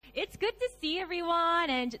It's good to see everyone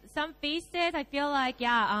and some faces. I feel like,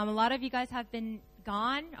 a lot of you guys have been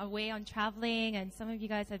gone, away on traveling, and some of you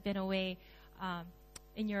guys have been away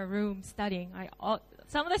in your room studying.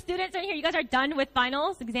 Some of the students in here, you guys are done with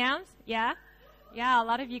finals, exams? Yeah? Yeah, a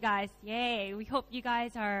lot of you guys. Yay. We hope you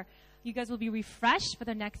guys will be refreshed for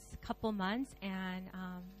the next couple months and,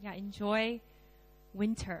 enjoy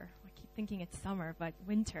winter. I keep thinking it's summer, but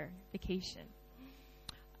winter vacation.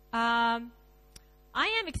 I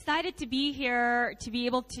am excited to be here to be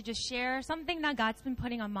able to just share something that God's been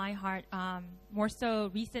putting on my heart, more so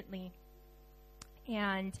recently.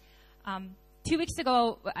 And 2 weeks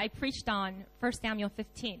ago, I preached on 1 Samuel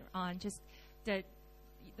 15 on just the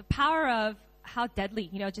power of how deadly,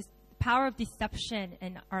 just the power of deception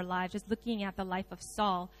in our lives, just looking at the life of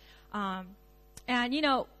Saul. And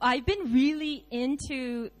I've been really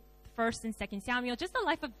into 1 and 2 Samuel, just the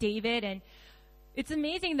life of David. And it's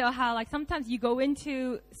amazing, though, how sometimes you go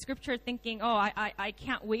into Scripture thinking, I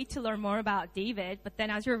can't wait to learn more about David. But then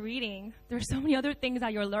as you're reading, there's so many other things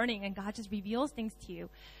that you're learning, and God just reveals things to you.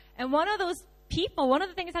 And one of the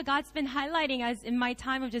things that God's been highlighting as in my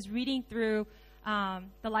time of just reading through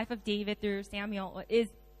the life of David through Samuel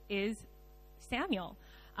is Samuel.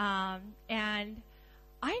 And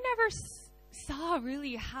I never saw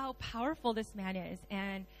really how powerful this man is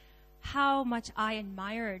and how much I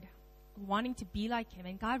admired wanting to be like him.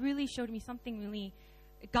 And God really showed me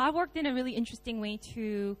God worked in a really interesting way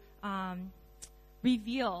to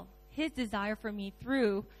reveal his desire for me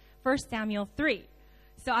through 1 Samuel 3.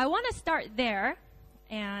 So I want to start there,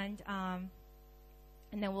 and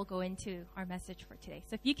then we'll go into our message for today.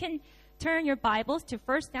 So if you can turn your Bibles to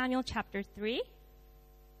 1 Samuel chapter 3.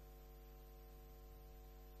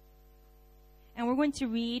 And we're going to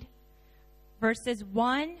read verses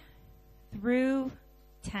 1 through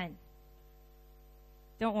 10.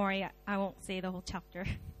 Don't worry, I won't say the whole chapter.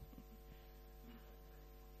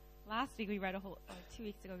 Last week 2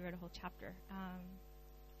 weeks ago we read a whole chapter.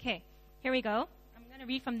 Okay, here we go. I'm going to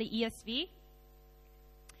read from the ESV.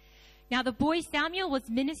 Now the boy Samuel was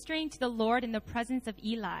ministering to the Lord in the presence of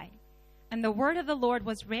Eli, and the word of the Lord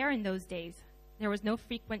was rare in those days. There was no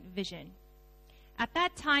frequent vision. At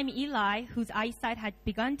that time Eli, whose eyesight had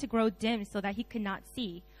begun to grow dim so that he could not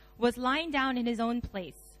see, was lying down in his own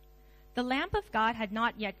place. The lamp of God had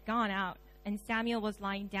not yet gone out, and Samuel was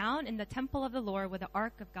lying down in the temple of the Lord where the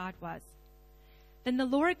ark of God was. Then the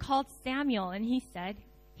Lord called Samuel, and he said,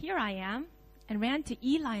 "Here I am," and ran to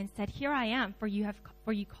Eli and said, "Here I am, for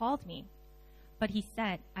you called me." But he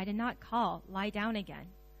said, "I did not call, lie down again."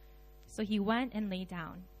 So he went and lay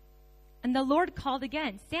down. And the Lord called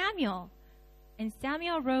again, "Samuel." And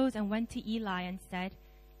Samuel rose and went to Eli and said,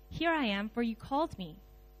 "Here I am, for you called me."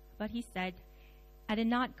 But he said, "I did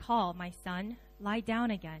not call, my son, lie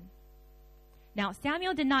down again." Now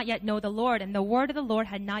Samuel did not yet know the Lord, and the word of the Lord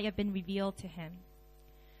had not yet been revealed to him.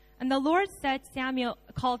 And the Lord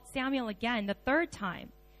called Samuel again the third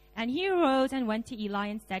time. And he arose and went to Eli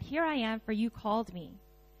and said, "Here I am, for you called me."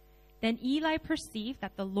 Then Eli perceived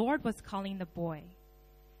that the Lord was calling the boy.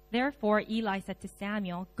 Therefore Eli said to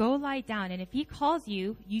Samuel, "Go lie down, and if he calls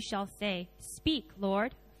you, you shall say, 'Speak,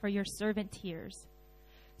 Lord, for your servant hears.'"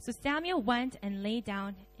 So Samuel went and lay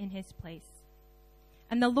down in his place.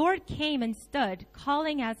 And the Lord came and stood,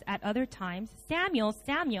 calling as at other times, "Samuel,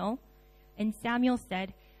 Samuel." And Samuel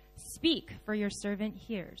said, "Speak, for your servant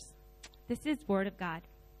hears." This is word of God.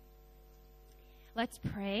 Let's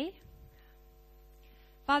pray.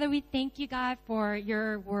 Father, we thank you, God, for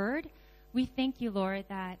your word. We thank you, Lord,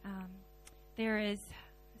 that there is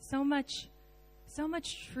so much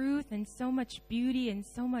truth and so much beauty and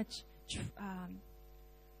so much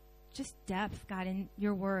just depth, God, in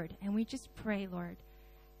your word. And we just pray, Lord,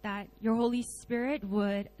 that your Holy Spirit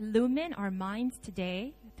would illumine our minds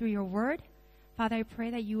today through your word. Father, I pray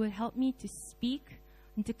that you would help me to speak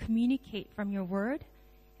and to communicate from your word.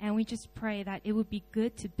 And we just pray that it would be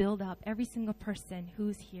good to build up every single person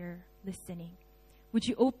who's here listening. Would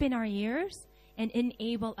you open our ears and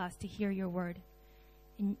enable us to hear your word?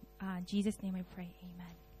 In Jesus' name I pray, amen.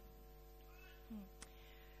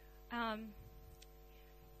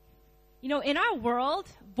 In our world,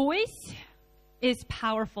 voice is a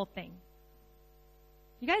powerful thing.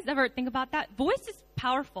 You guys ever think about that? Voice is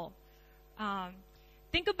powerful.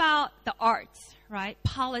 Think about the arts, right?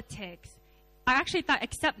 Politics. I actually thought,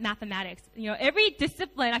 except mathematics, every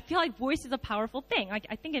discipline, I feel like voice is a powerful thing. Like,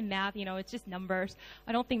 I think in math, it's just numbers.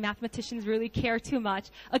 I don't think mathematicians really care too much.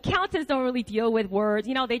 Accountants don't really deal with words.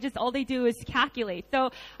 All they do is calculate.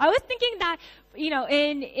 So I was thinking that,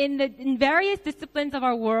 in various disciplines of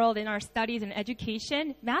our world, in our studies and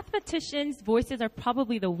education, mathematicians' voices are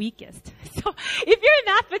probably the weakest. So if you're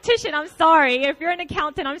a mathematician, I'm sorry. If you're an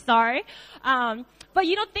accountant, I'm sorry. But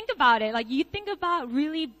think about it. Like, you think about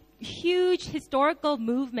really huge historical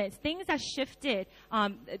movements, things that shifted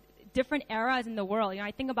different eras in the world.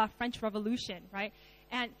 I think about French Revolution, right?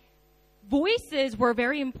 And voices were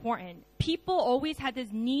very important. People always had this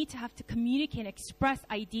need to have to communicate and express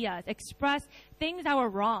ideas, express things that were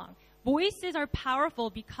wrong. Voices are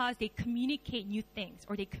powerful because they communicate new things,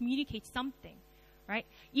 or they communicate something, right?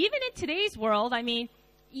 Even in today's world,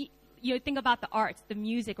 you think about the arts, the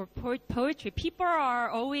music, or poetry. People are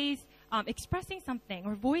always expressing something,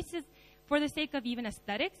 or voices for the sake of even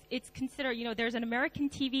aesthetics. It's considered, there's an American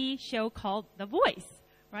TV show called The Voice,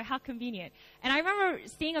 right? How convenient. And I remember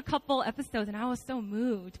seeing a couple episodes, and I was so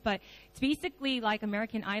moved. But it's basically like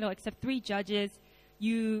American Idol, except 3 judges.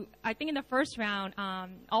 I think in the first round,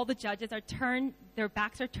 all the judges their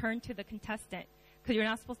backs are turned to the contestant, because you're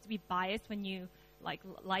not supposed to be biased when you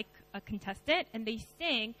like a contestant, and they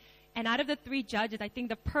sing. And out of the 3 judges, I think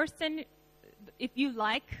the person, if you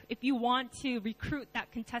want to recruit that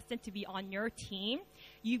contestant to be on your team,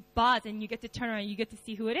 you buzz and you get to turn around and you get to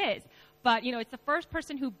see who it is. But, it's the first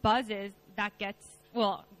person who buzzes that gets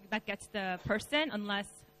the person, unless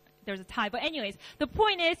there's a tie. But anyways, the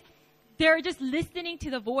point is, they're just listening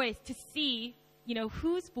to the voice to see,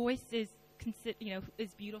 whose voice is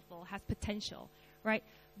beautiful, has potential, right?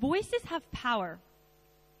 Voices have power.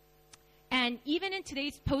 And even in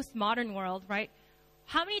today's postmodern world, right,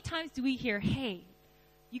 how many times do we hear, hey,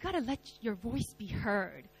 you got to let your voice be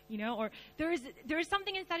heard, or there is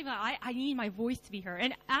something inside of me, I need my voice to be heard.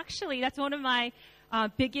 And actually, that's one of my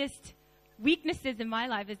biggest weaknesses in my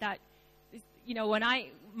life, is that,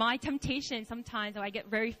 my temptation sometimes, when I get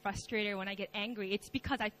very frustrated, when I get angry, it's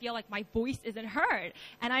because I feel like my voice isn't heard.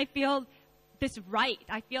 And I feel this right.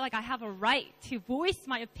 I feel like I have a right to voice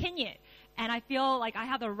my opinion. And I feel like I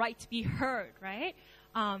have the right to be heard, right?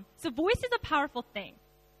 So voice is a powerful thing.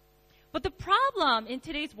 But the problem in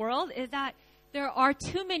today's world is that there are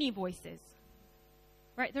too many voices,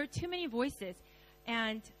 right? There are too many voices.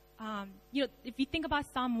 And, if you think about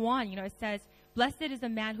Psalm 1, it says, blessed is the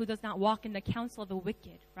man who does not walk in the counsel of the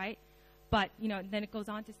wicked, right? But, then it goes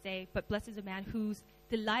on to say, but blessed is the man whose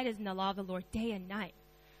delight is in the law of the Lord day and night.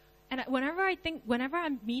 And whenever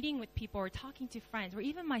I'm meeting with people or talking to friends, or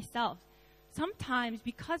even myself, sometimes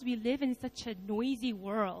because we live in such a noisy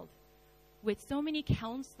world with so many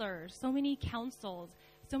counselors, so many counsels,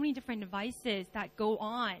 so many different devices that go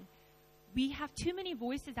on, we have too many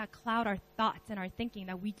voices that cloud our thoughts and our thinking,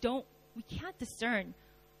 that we can't discern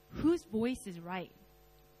whose voice is right.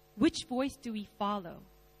 Which voice do we follow?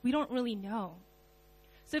 We don't really know.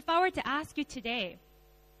 So if I were to ask you today,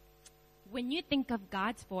 when you think of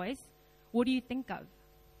God's voice, what do you think of?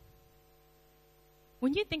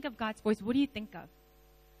 When you think of God's voice, what do you think of?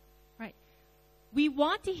 Right? We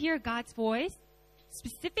want to hear God's voice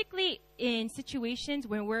specifically in situations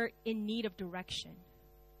when we're in need of direction.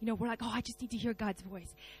 We're like, I just need to hear God's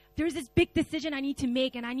voice. There's this big decision I need to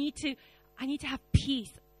make, and I need to have peace.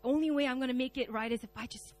 The only way I'm going to make it right is if I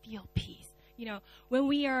just feel peace. When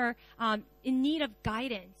we are in need of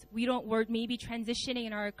guidance, we're maybe transitioning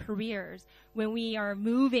in our careers, when we are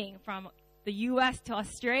moving from the U.S. to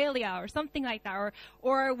Australia or something like that,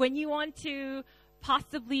 or when you want to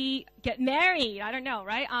possibly get married, I don't know,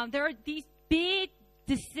 right? There are these big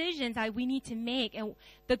decisions that we need to make, and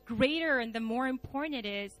the greater and the more important it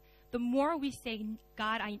is, the more we say,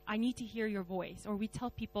 God, I need to hear your voice. Or we tell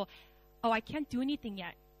people, I can't do anything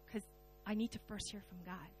yet because I need to first hear from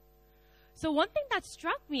God. So one thing that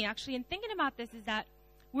struck me actually in thinking about this is that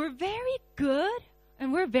we're very good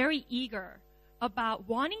and we're very eager about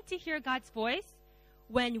wanting to hear God's voice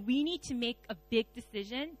when we need to make a big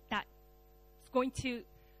decision that's going to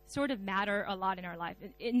sort of matter a lot in our life.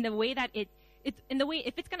 In the way that if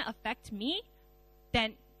it's going to affect me,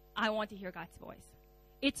 then I want to hear God's voice.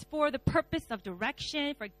 It's for the purpose of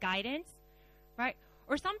direction, for guidance, right?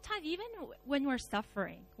 Or sometimes even when we're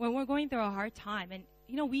suffering, when we're going through a hard time, and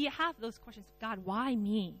we have those questions, God, why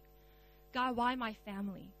me? God, why my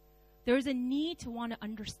family? There's a need to want to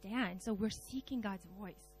understand, so we're seeking God's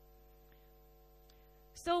voice.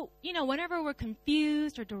 So, whenever we're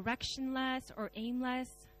confused or directionless or aimless,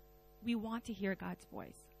 we want to hear God's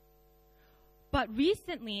voice. But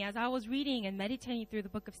recently, as I was reading and meditating through the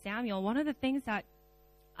book of Samuel, one of the things that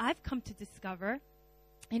I've come to discover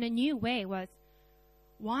in a new way was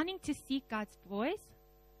wanting to seek God's voice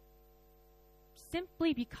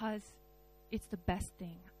simply because it's the best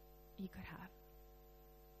thing you could have.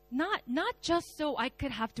 Not just so I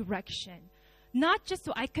could have direction, not just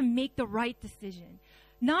so I can make the right decision,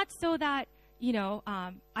 not so that,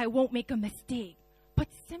 I won't make a mistake, but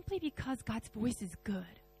simply because God's voice is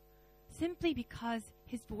good, simply because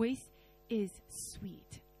his voice is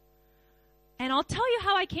sweet. And I'll tell you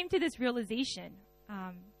how I came to this realization.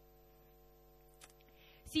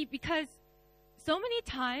 Because so many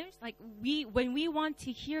times, when we want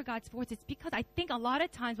to hear God's voice, it's because I think a lot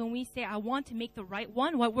of times when we say, I want to make the right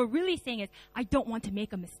one, what we're really saying is, I don't want to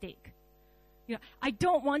make a mistake. I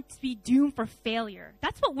don't want to be doomed for failure.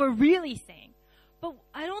 That's what we're really saying. But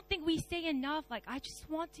I don't think we say enough, I just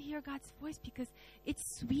want to hear God's voice because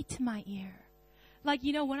it's sweet to my ear.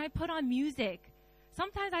 When I put on music,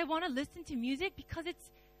 sometimes I want to listen to music because it's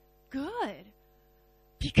good.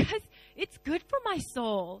 Because it's good for my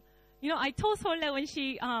soul. I told Sole when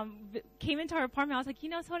she came into our apartment, I was like,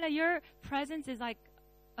 Sole, your presence is like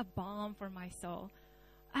a balm for my soul.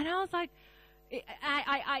 And I was like,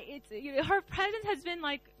 her presence has been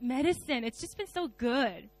like medicine. It's just been so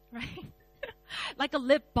good, right? Like a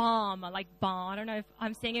lip balm, like balm. I don't know if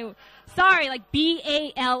I'm saying it. Sorry, like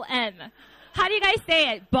B-A-L-M. How do you guys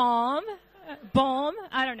say it? Balm? Balm?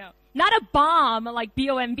 I don't know. Not a bomb like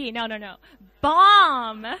B-O-M-B. No.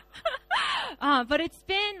 Balm. But it's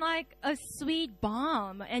been like a sweet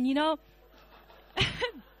balm. And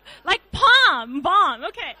like balm.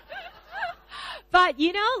 Okay. But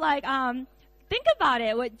think about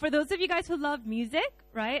it. For those of you guys who love music,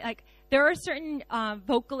 right? There are certain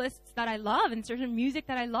vocalists that I love and certain music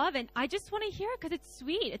that I love. And I just want to hear it because it's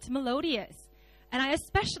sweet. It's melodious. And I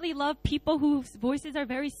especially love people whose voices are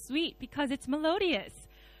very sweet because it's melodious.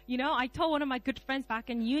 I told one of my good friends back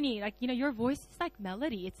in uni, your voice is like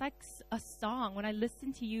melody. It's like a song. When I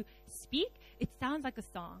listen to you speak, it sounds like a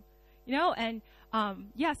song. And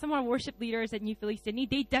some of our worship leaders at New Philly, Sydney,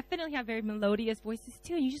 they definitely have very melodious voices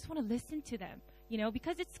too. And you just want to listen to them,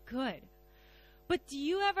 because it's good. But do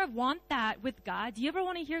you ever want that with God? Do you ever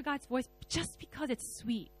want to hear God's voice just because it's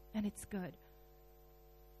sweet and it's good?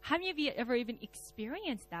 How many of you ever even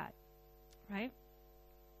experienced that, right?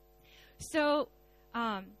 So,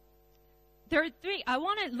 there are three I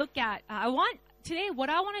want to look at. Today, what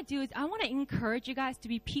I want to do is I want to encourage you guys to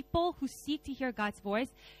be people who seek to hear God's voice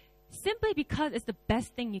simply because it's the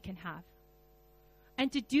best thing you can have.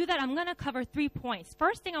 And to do that, I'm going to cover 3 points.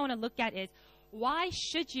 First thing I want to look at is, why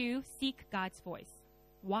should you seek God's voice?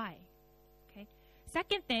 Why? Okay.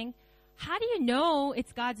 Second thing, how do you know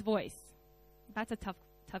it's God's voice? That's a tough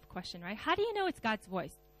question, right? How do you know it's God's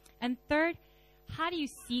voice? And third, how do you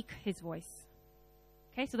seek his voice?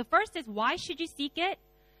 Okay, so the first is, why should you seek it?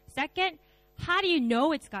 Second, how do you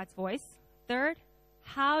know it's God's voice? Third,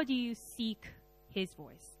 how do you seek his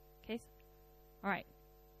voice? Okay, all right.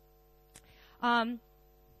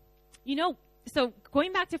 So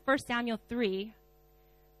going back to 1 Samuel 3,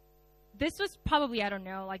 this was probably, I don't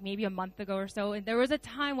know, maybe a month ago or so. And there was a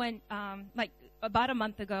time when, about a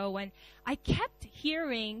month ago, when I kept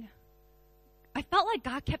hearing, I felt like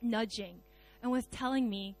God kept nudging and was telling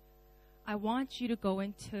me, I want you to go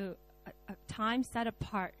into a time set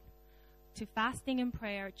apart to fasting and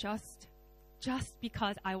prayer just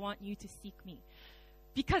because I want you to seek me.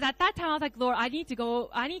 Because at that time I was like, Lord, I need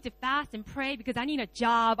to fast and pray because I need a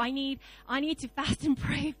job. I need to fast and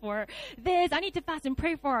pray for this. I need to fast and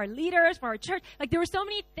pray for our leaders, for our church. There were so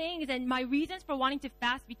many things, and my reasons for wanting to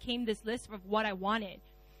fast became this list of what I wanted.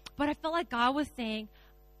 But I felt like God was saying,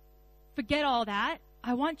 forget all that.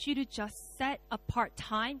 I want you to just set apart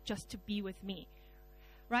time just to be with me.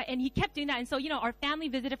 Right? And he kept doing that. And so, our family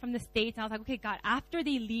visited from the States. And I was like, okay, God, after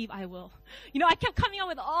they leave, I will. I kept coming up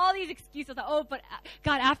with all these excuses. But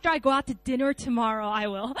God, after I go out to dinner tomorrow, I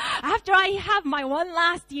will. After I have my one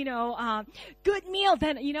last, good meal,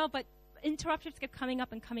 then, but interruptions kept coming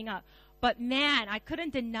up. But man, I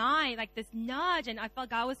couldn't deny this nudge. And I felt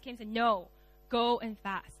God came and said, no, go and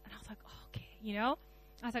fast. And I was like, oh, okay,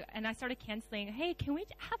 I was like, and I started canceling. Hey, can we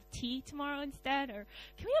have tea tomorrow instead? Or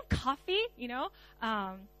can we have coffee?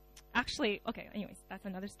 Actually, okay, anyways, that's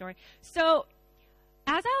another story. So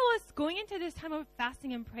as I was going into this time of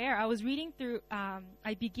fasting and prayer, I was reading through,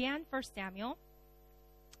 I began 1 Samuel.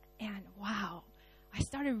 And wow, I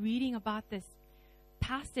started reading about this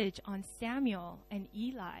passage on Samuel and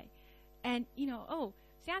Eli. And,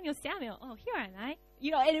 Samuel, oh, here am I.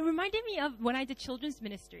 And it reminded me of when I did children's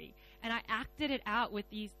ministry. And I acted it out with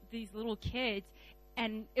these little kids.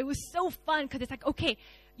 And it was so fun because it's like, okay,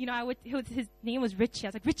 his name was Richie. I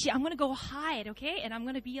was like, Richie, I'm going to go hide, okay? And I'm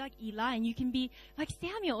going to be like Eli, and you can be like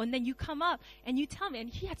Samuel. And then you come up and you tell me. And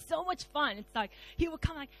he had so much fun. It's like, he would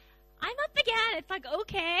come like, I'm up again. It's like,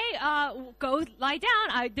 okay, go lie down.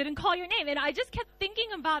 I didn't call your name. And I just kept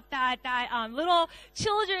thinking about that little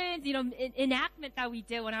children's, enactment that we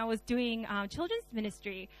did when I was doing children's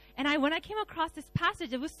ministry. And when I came across this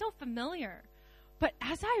passage, it was so familiar. But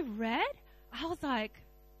as I read, I was like,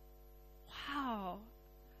 wow,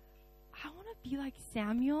 I want to be like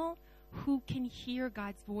Samuel, who can hear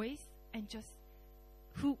God's voice and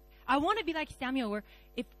I want to be like Samuel, where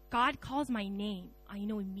if God calls my name, I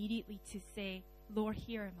know immediately to say, Lord,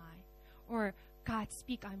 here am I. Or, God,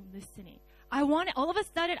 speak, I'm listening. All of a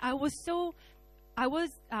sudden, I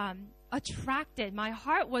was attracted. My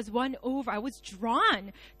heart was won over. I was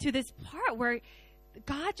drawn to this part where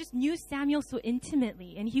God just knew Samuel so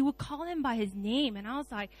intimately, and he would call him by his name. And I was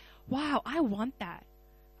like, wow, I want that,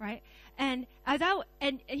 right? And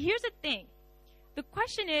here's the thing. The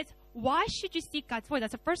question is, why should you seek God's voice?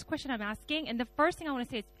 That's the first question I'm asking. And the first thing I want to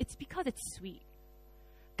say is, it's because it's sweet.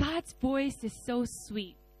 God's voice is so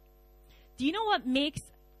sweet. Do you know what makes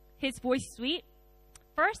his voice sweet?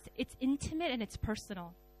 First, it's intimate and it's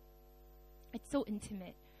personal. It's so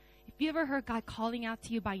intimate. If you ever heard God calling out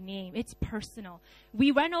to you by name, it's personal.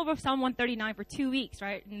 We went over Psalm 139 for 2 weeks,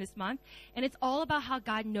 right, in this month. And it's all about how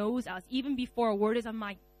God knows us, even before a word is on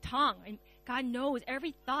my tongue. And God knows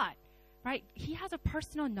every thought, right? He has a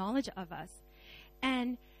personal knowledge of us.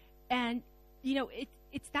 And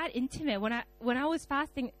it's that intimate. When I was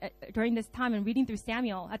fasting during this time and reading through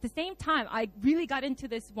Samuel, at the same time, I really got into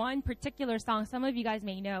this one particular song some of you guys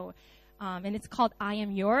may know. And it's called I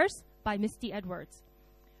Am Yours by Misty Edwards.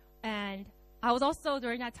 And I was also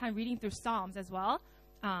during that time reading through Psalms as well.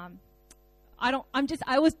 I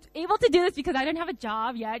was able to do this because I didn't have a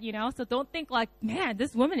job yet, so don't think like, man,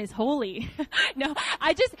 this woman is holy. No,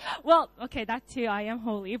 that too, I am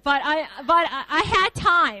holy, but I had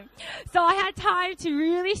time. So I had time to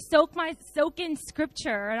really soak in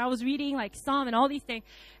scripture, and I was reading like Psalm and all these things.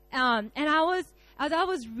 And as I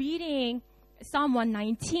was reading Psalm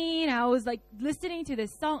 119, I was like listening to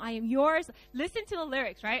this song, I Am Yours. Listen to the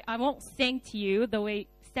lyrics, right? I won't sing to you the way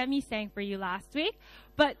Semi sang for you last week,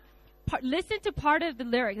 but listen to part of the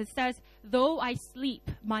lyrics. It says, though I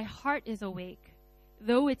sleep, my heart is awake.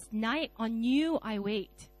 Though it's night, on you I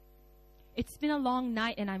wait. It's been a long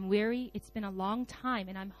night and I'm weary. It's been a long time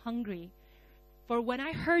and I'm hungry. For when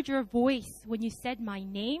I heard your voice, when you said my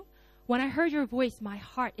name, when I heard your voice, my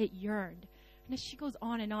heart, it yearned. And she goes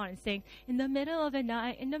on and saying, in the middle of the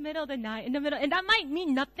night, in the middle of the night, in the middle. And that might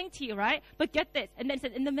mean nothing to you, right? But get this. And then it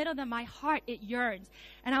says, in the middle of my heart, it yearns.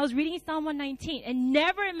 And I was reading Psalm 119. And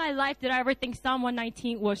never in my life did I ever think Psalm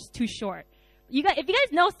 119 was too short. If you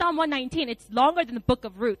guys know Psalm 119, it's longer than the book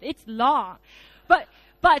of Ruth. It's long.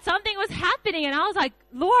 But something was happening, and I was like,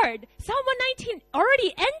 Lord, Psalm 119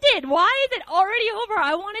 already ended. Why is it already over?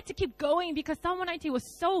 I wanted to keep going because Psalm 119 was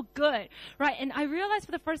so good, right? And I realized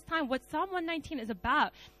for the first time what Psalm 119 is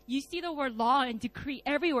about. You see the word law and decree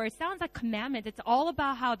everywhere. It sounds like commandment. It's all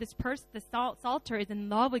about how this person, the psalter, is in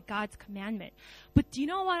love with God's commandment. But do you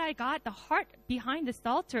know what I got? The heart behind the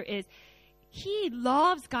psalter is he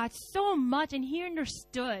loves God so much, and he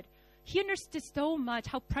understood so much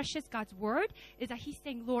how precious God's word is that he's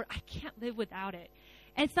saying, Lord, I can't live without it.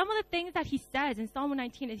 And some of the things that he says in Psalm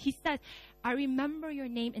 119 is he says, I remember your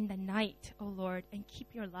name in the night, O Lord, and keep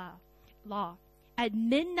your law. At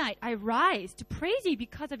midnight I rise to praise you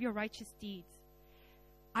because of your righteous deeds.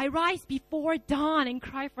 I rise before dawn and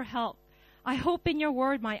cry for help. I hope in your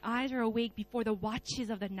word my eyes are awake before the watches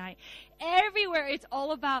of the night. Everywhere it's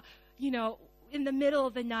all about, in the middle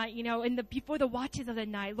of the night, before the watches of the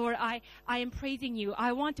night. Lord, I am praising you.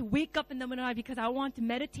 I want to wake up in the middle of the night because I want to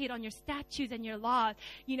meditate on your statutes and your laws.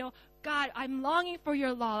 God, I'm longing for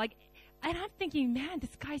your law. And I'm thinking, man,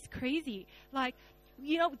 this guy's crazy.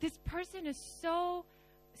 This person is so,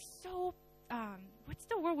 what's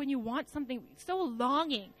the word when you want something? So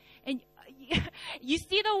longing. And you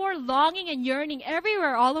see the word longing and yearning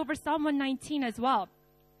everywhere, all over Psalm 119 as well.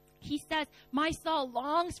 He says, my soul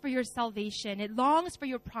longs for your salvation. It longs for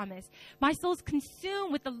your promise. My soul is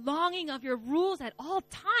consumed with the longing of your rules at all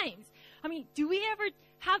times. I mean, do we ever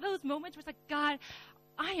have those moments where it's like, God,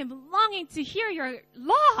 I am longing to hear your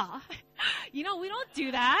law? We don't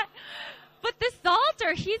do that. But the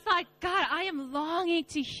psalter, he's like, God, I am longing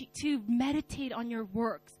to meditate on your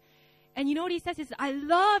works. And you know what he says? He says, I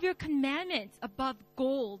love your commandments above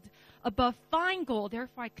gold, above fine gold.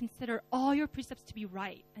 Therefore, I consider all your precepts to be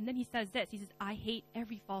right. And then he says this. He says, I hate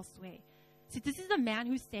every false way. So this is a man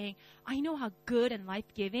who's saying, I know how good and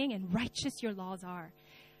life-giving and righteous your laws are.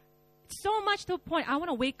 So much to the point, I want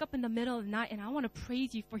to wake up in the middle of the night and I want to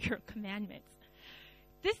praise you for your commandments.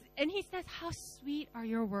 And he says, how sweet are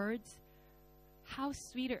your words? How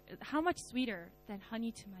much sweeter than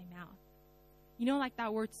honey to my mouth. You know, like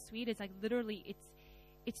that word sweet is like literally,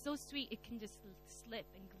 it's so sweet it can just slip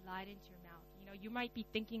and glide into your mouth. You know, you might be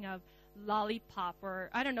thinking of lollipop or,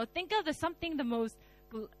 I don't know, think of something the most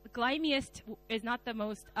glimiest is not the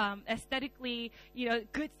most aesthetically, you know,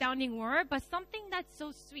 good sounding word, but something that's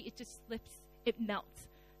so sweet, it just slips, it melts.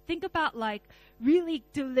 Think about like really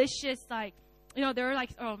delicious, like, you know, they're like,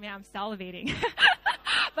 oh man, I'm salivating.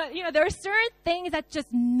 But, you know, there are certain things that just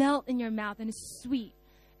melt in your mouth and it's sweet.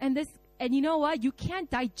 And you know what? You can't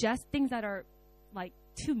digest things that are like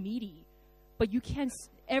too meaty, but you can,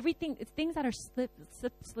 things that are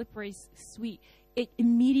slippery, sweet, it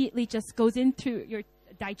immediately just goes into your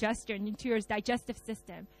digestion, into your digestive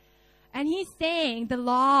system. And he's saying the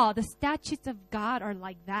law, the statutes of God are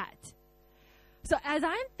like that. So as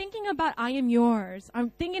I'm thinking about I am yours, I'm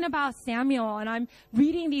thinking about Samuel, and I'm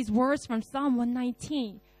reading these words from Psalm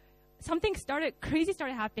 119. Something crazy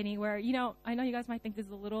started happening where, you know, I know you guys might think this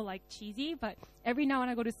is a little like cheesy, but every night when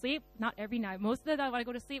I go to sleep, not every night, most of the time when I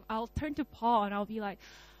go to sleep, I'll turn to Paul and I'll be like,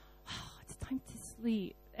 oh, it's time to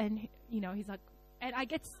sleep. And, you know, he's like, and I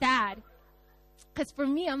get sad. Because for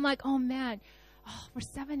me, I'm like, oh man, for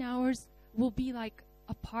 7 hours, we'll be like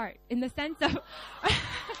apart in the sense of,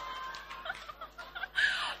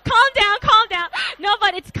 calm down. No,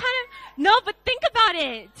 but it's kind of, but think about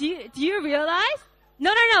it. Do you realize?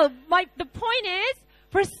 No. The point is,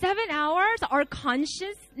 for 7 hours, our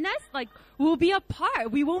consciousness, like, will be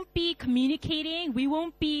apart. We won't be communicating. We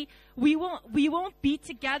won't be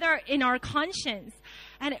together in our conscience.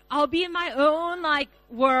 And I'll be in my own, like,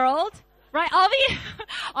 world. Right? I'll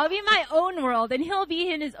be in my own world and he'll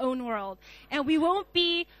be in his own world. And we won't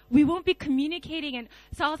be communicating. And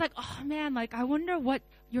so I was like, oh man, like, I wonder what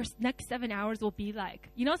your next 7 hours will be like.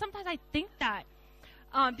 You know, sometimes I think that,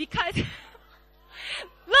 because,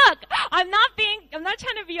 look, I'm not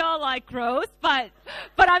trying to be all like gross, but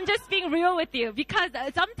I'm just being real with you, because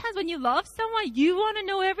sometimes when you love someone, you want to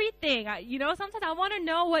know everything. You know, sometimes I want to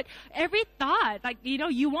know what every thought, like, you know,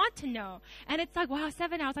 you want to know. And it's like, wow,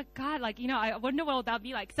 7 hours, like, God, like, you know, I wonder what that'll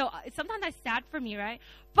be like. So sometimes that's sad for me, right?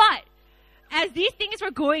 But as these things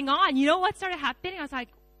were going on, you know what started happening? I was like,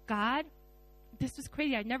 God, this was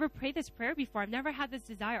crazy. I've never prayed this prayer before. I've never had this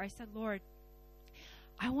desire. I said, Lord,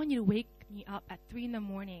 I want you to wake me up at 3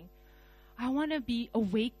 a.m. I want to be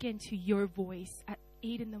awakened to your voice at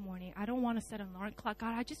 8 a.m. I don't want to set an alarm clock.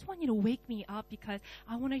 God, I just want you to wake me up because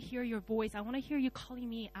I want to hear your voice. I want to hear you calling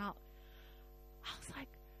me out. I was like,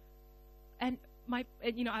 and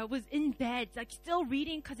you know, I was in bed, like still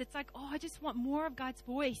reading, because it's like, oh, I just want more of God's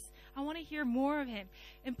voice. I want to hear more of him.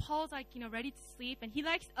 And Paul's like, you know, ready to sleep, and he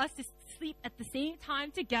likes us to sleep at the same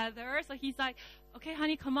time together. So he's like, okay,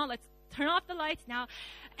 honey, come on, let's turn off the lights now.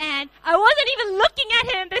 And I wasn't even looking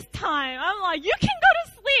at him this time. I'm like, you can go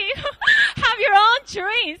to sleep. Have your own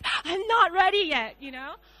dreams. I'm not ready yet, you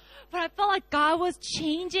know. But I felt like God was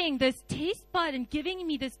changing this taste bud and giving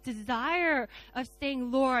me this desire of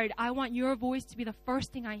saying, Lord, I want your voice to be the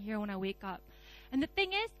first thing I hear when I wake up. And the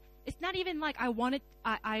thing is, it's not even like I was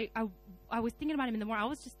thinking about him in the morning. I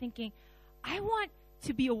was just thinking, I want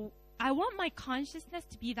my consciousness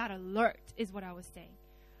to be that alert, is what I was saying.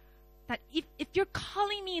 That if you're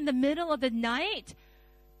calling me in the middle of the night,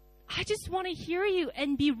 I just want to hear you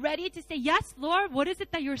and be ready to say, yes, Lord, what is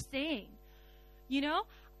it that you're saying? You know?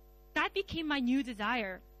 That became my new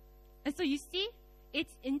desire. And so you see,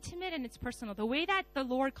 it's intimate and it's personal. The way that the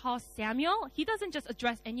Lord calls Samuel, he doesn't just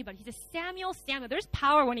address anybody. He says, Samuel, Samuel. There's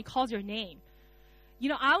power when he calls your name. You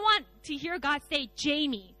know, I want to hear God say,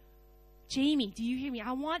 Jamie, do you hear me?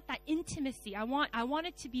 I want that intimacy. I want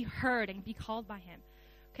it to be heard and be called by him.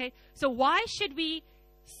 Okay? So why should we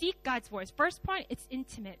seek God's voice? First point, it's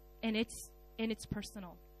intimate and it's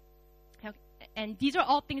personal. Okay? And these are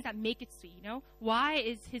all things that make it sweet, you know? Why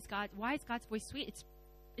is God's voice sweet? It's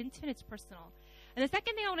intimate, it's personal. And the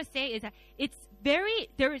second thing I want to say is that there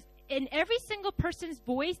is in every single person's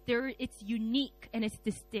voice, it's unique and it's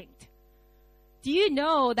distinct. Do you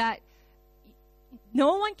know that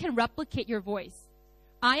no one can replicate your voice?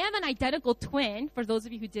 I am an identical twin, for those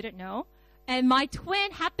of you who didn't know. And my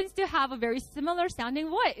twin happens to have a very similar sounding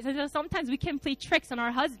voice. And so sometimes we can play tricks on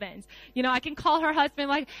our husbands. You know, I can call her husband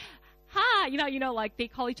like, ha, like they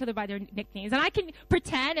call each other by their nicknames. And I can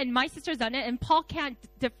pretend, and my sister's done it, and Paul can't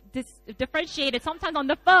differentiate it sometimes on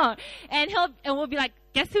the phone. And we'll be like,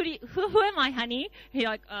 guess who am I, honey? He's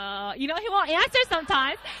like, he won't answer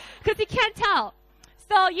sometimes because he can't tell.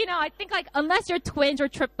 So, I think like unless you're twins or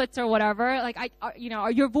triplets or whatever, like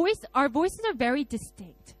our voices are very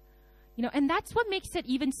distinct. And that's what makes it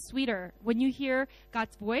even sweeter when you hear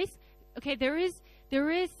God's voice. Okay, there is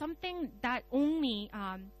something that only,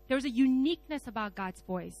 there's a uniqueness about God's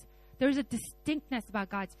voice. There's a distinctness about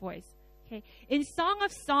God's voice. Okay, in Song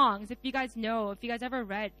of Songs, if you guys ever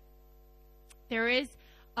read, there is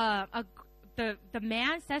the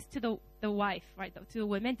man says to the wife, right, to the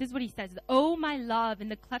woman, this is what he says: "Oh, my love, in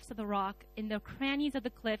the clefts of the rock, in the crannies of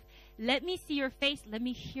the cliff, let me see your face, let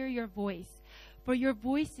me hear your voice. For your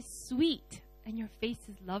voice is sweet and your face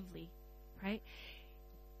is lovely," right?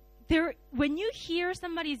 When you hear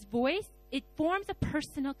somebody's voice, it forms a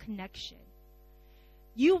personal connection.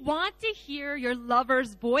 You want to hear your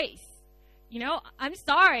lover's voice. I'm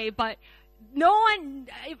sorry, but no one,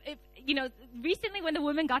 recently when the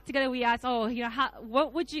women got together, we asked,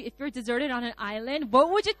 what would you, if you're deserted on an island, what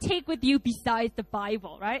would you take with you besides the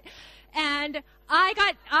Bible, right? And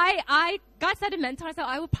I got sentimental. I said,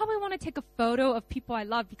 I would probably want to take a photo of people I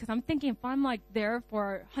love, because I'm thinking if I'm like there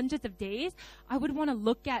for hundreds of days, I would want to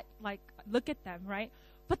look at them, right?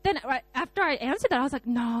 But then right after I answered that, I was like,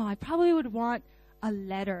 no, I probably would want a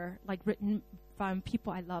letter like written from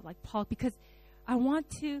people I love, like Paul, because I want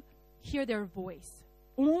to hear their voice.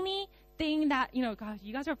 Only thing that, gosh,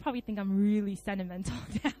 you guys are probably think I'm really sentimental.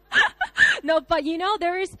 No, but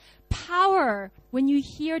there is power when you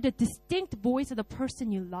hear the distinct voice of the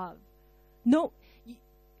person you love. No,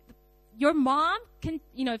 your mom can,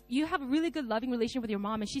 if you have a really good loving relationship with your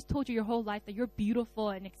mom and she's told you your whole life that you're beautiful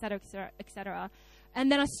and et cetera, et cetera, et cetera,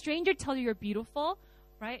 and then a stranger tells you you're beautiful,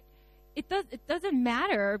 right? It doesn't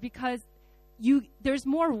matter, because there's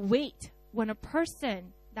more weight when a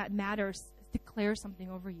person that matters declares something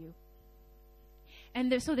over you.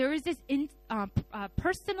 And so there is this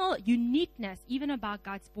personal uniqueness even about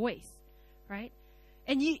God's voice, right?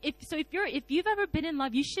 And if you've ever been in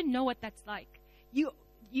love, you should know what that's like. You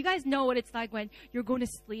guys know what it's like when you're going to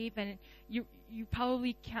sleep and you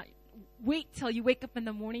probably can't wait till you wake up in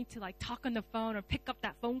the morning to like talk on the phone or pick up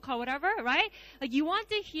that phone call, whatever, right? Like you want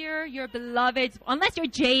to hear your beloved's, unless you're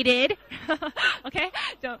jaded, okay?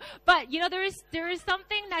 So, but there is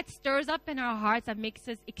something that stirs up in our hearts that makes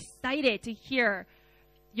us excited to hear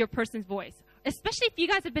your person's voice. Especially if you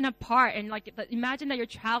guys have been apart and like imagine that you're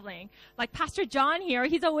traveling. Like Pastor John here,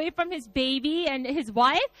 he's away from his baby and his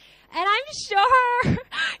wife, and I'm sure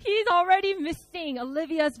he's already missing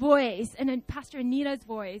Olivia's voice and then Pastor Anita's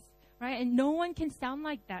voice, right? And no one can sound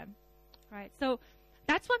like them, right? So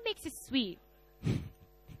that's what makes it sweet.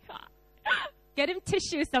 Get him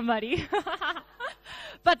tissue, somebody.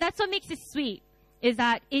 But that's what makes it sweet, is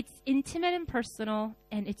that it's intimate and personal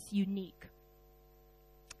and it's unique.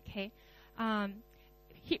 Okay?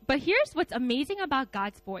 But here's what's amazing about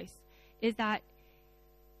God's voice, is that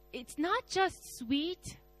it's not just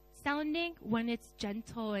sweet sounding when it's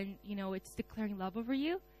gentle and, it's declaring love over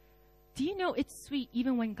you. Do you know it's sweet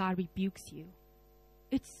even when God rebukes you?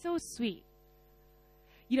 It's so sweet.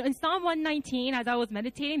 In Psalm 119, as I was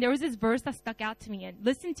meditating, there was this verse that stuck out to me. And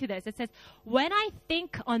listen to this. It says, "When I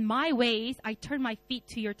think on my ways, I turn my feet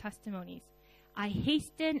to your testimonies. I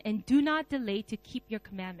hasten and do not delay to keep your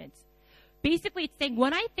commandments." Basically, it's saying,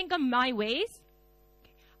 when I think of my ways,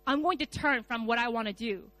 I'm going to turn from what I want to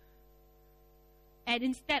do. And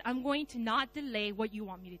instead, I'm going to not delay what you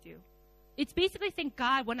want me to do. It's basically saying,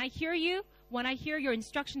 God, when I hear you, when I hear your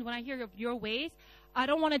instructions, when I hear your ways, I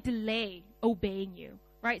don't want to delay obeying you,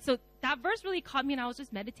 right? So that verse really caught me, and I was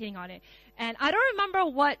just meditating on it. And I don't remember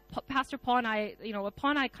what Pastor Paul and I, what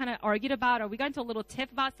Paul and I kind of argued about, or we got into a little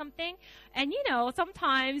tiff about something. And,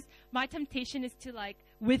 sometimes my temptation is to,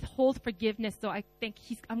 withhold forgiveness. So I think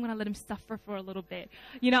I'm going to let him suffer for a little bit.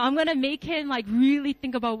 I'm going to make him, really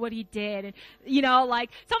think about what he did. And,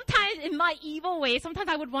 sometimes in my evil way, sometimes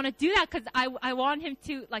I would want to do that because I want him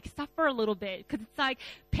to, suffer a little bit. Because it's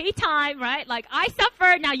pay time, right? I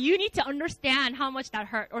suffer, now you need to understand how much that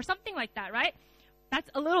hurt. Or something like that, right? That's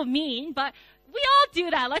a little mean, but we all do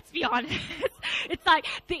that. Let's be honest. It's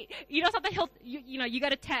something you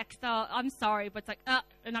get a text, I'm sorry, but it's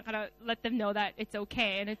I'm not going to let them know that it's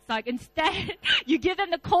okay. And it's instead, you give them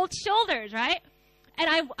the cold shoulders, right?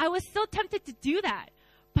 And I was so tempted to do that.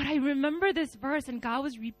 But I remember this verse, and God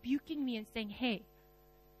was rebuking me and saying,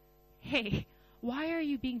 hey, why are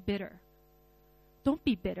you being bitter? Don't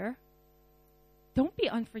be bitter. Don't be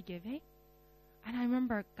unforgiving. And I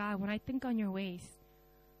remember, God, when I think on your ways,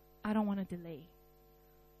 I don't want to delay.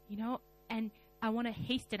 And I want to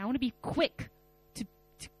hasten. I want to be quick to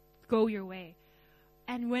go your way.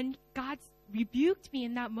 And when God rebuked me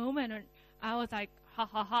in that moment, and I was like, ha,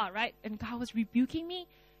 ha, ha, right? And God was rebuking me.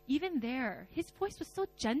 Even there, his voice was so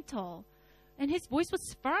gentle. And his voice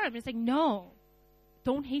was firm. It's like, no,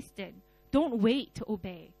 don't hasten. Don't wait to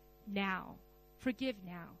obey now. Forgive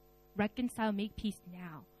now. Reconcile, make peace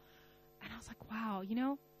now. And I was like, wow,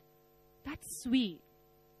 that's sweet.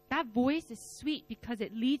 That voice is sweet because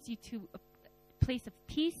it leads you to a place of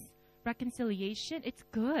peace, reconciliation. It's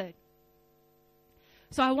good.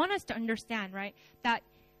 So I want us to understand, right, that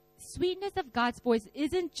sweetness of God's voice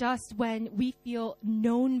isn't just when we feel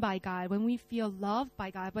known by God, when we feel loved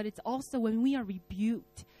by God, but it's also when we are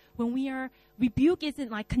rebuked. Rebuke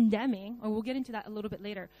isn't like condemning, or we'll get into that a little bit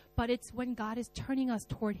later, but it's when God is turning us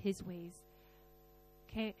toward his ways.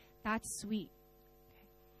 Okay, that's sweet. Okay.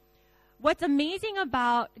 What's amazing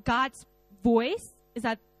about God's voice is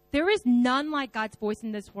that there is none like God's voice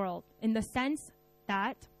in this world, in the sense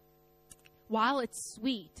that while it's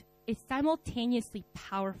sweet, it's simultaneously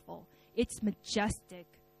powerful. It's majestic.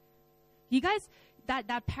 You guys,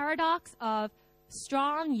 that paradox of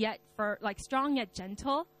strong yet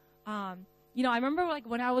gentle. I remember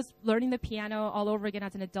when I was learning the piano all over again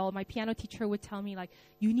as an adult, my piano teacher would tell me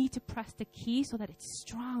you need to press the key so that it's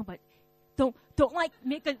strong, but don't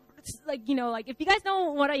make a if you guys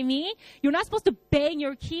know what I mean, you're not supposed to bang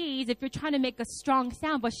your keys if you're trying to make a strong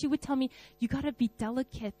sound. But she would tell me you gotta be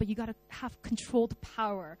delicate, but you gotta have controlled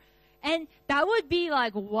power. And that would be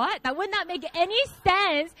like, what? That would not make any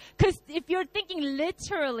sense, because if you're thinking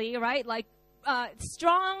literally, right,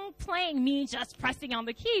 strong playing means just pressing on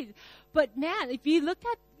the keys. But man, if you look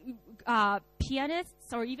at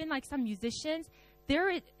pianists or even some musicians,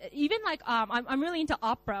 I'm really into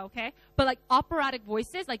opera, okay? But operatic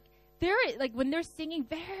voices, when they're singing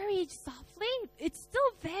very softly, it's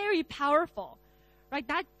still very powerful, right?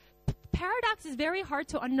 That paradox is very hard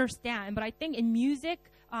to understand, but I think in music,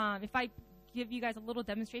 if I give you guys a little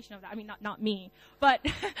demonstration of that, I mean, not me, but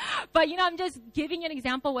I'm just giving you an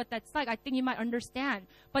example what that's like. I think you might understand.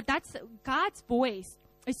 But that's God's voice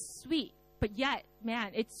is sweet, but yet,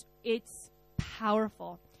 man, it's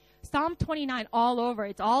powerful. Psalm 29 all over,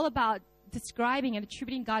 it's all about describing and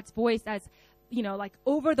attributing God's voice as,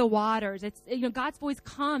 over the waters. It's, God's voice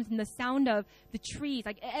comes in the sound of the trees,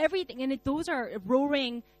 everything. And those are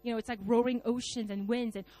roaring, it's like roaring oceans and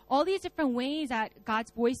winds and all these different ways that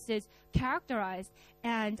God's voice is characterized.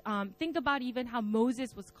 And think about even how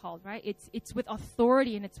Moses was called, right? It's with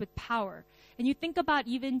authority and it's with power. And you think about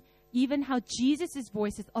even how Jesus'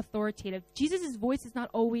 voice is authoritative. Jesus' voice is not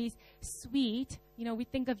always sweet. We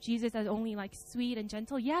think of Jesus as only sweet and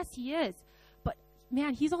gentle. Yes, he is. But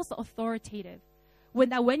man, he's also authoritative.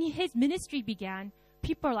 When his ministry began,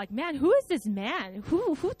 people are like, man, who is this man?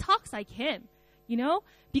 Who talks like him?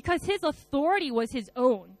 Because his authority was his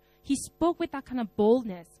own. He spoke with that kind of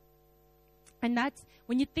boldness. And that's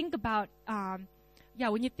when you think about,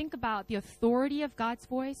 the authority of God's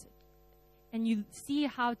voice, and you see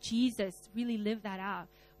how Jesus really lived that out,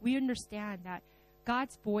 we understand that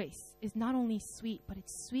God's voice is not only sweet, but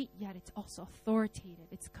it's sweet, yet it's also authoritative.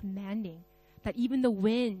 It's commanding. That even the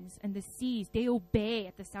winds and the seas, they obey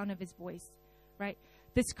at the sound of his voice, right?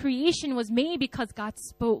 This creation was made because God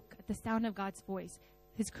spoke at the sound of God's voice.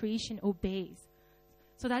 His creation obeys.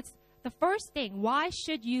 So that's the first thing. Why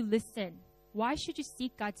should you listen? Why should you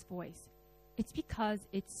seek God's voice? It's because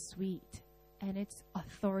it's sweet and it's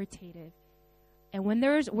authoritative. And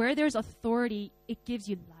where there's authority, it gives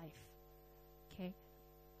you life. Okay.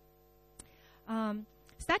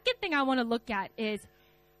 Second thing I want to look at is,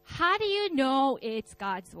 how do you know it's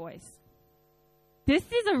God's voice? This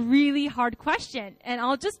is a really hard question, and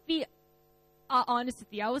I'll just be honest with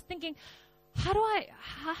you. I was thinking, how do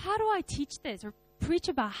I teach this or preach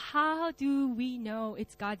about how do we know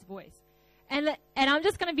it's God's voice? And I'm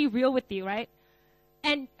just gonna be real with you, right?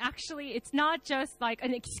 And actually, it's not just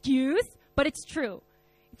an excuse, but it's true.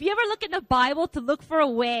 If you ever look in the Bible to look for a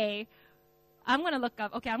way, I'm going to look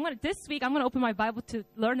up, this week I'm going to open my Bible to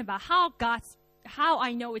learn about how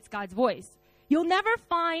I know it's God's voice. You'll never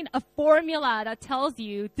find a formula that tells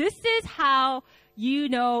you this is how you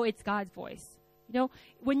know it's God's voice.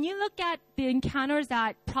 When you look at the encounters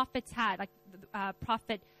that prophets had,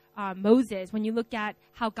 prophet Moses, when you look at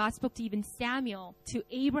how God spoke to even Samuel, to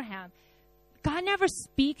Abraham, God never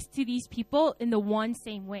speaks to these people in the one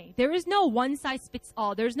same way. There is no one size fits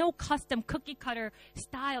all. There's no custom cookie cutter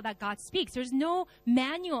style that God speaks. There's no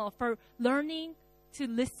manual for learning to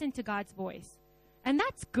listen to God's voice. And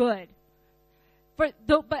that's good.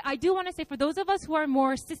 but I do want to say for those of us who are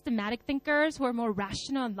more systematic thinkers, who are more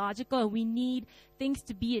rational and logical, and we need things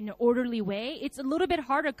to be in an orderly way, it's a little bit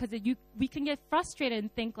harder because we can get frustrated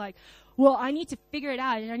and think like, well, I need to figure it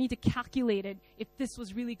out and I need to calculate it if this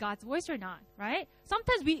was really God's voice or not, right?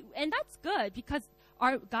 Sometimes and that's good because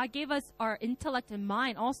God gave us our intellect and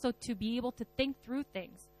mind also to be able to think through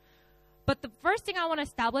things. But the first thing I want to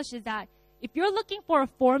establish is that if you're looking for a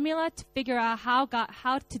formula to figure out how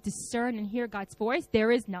to discern and hear God's voice,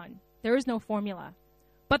 there is none. There is no formula.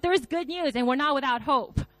 But there is good news, and we're not without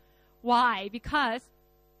hope. Why? Because,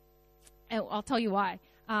 and I'll tell you why.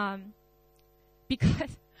 Because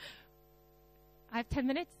I have 10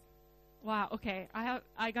 minutes? Wow, okay.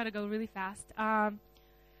 I got to go really fast.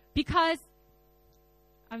 Because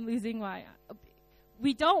I'm losing my...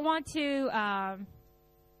 We don't want to...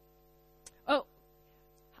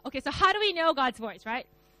 Okay, so how do we know God's voice, right?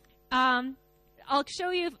 I'll show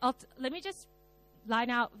you. Let me just line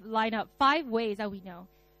up 5 ways that we know.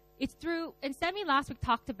 It's through, and Sammy last week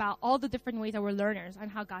talked about all the different ways that we're learners and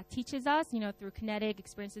how God teaches us, through kinetic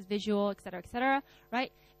experiences, visual, et cetera,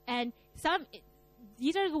 right? And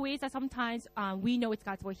these are the ways that sometimes we know it's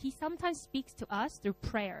God's voice. He sometimes speaks to us through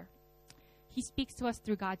prayer. He speaks to us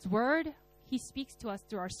through God's word. He speaks to us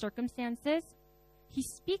through our circumstances. He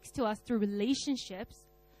speaks to us through relationships.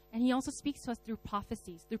 And he also speaks to us through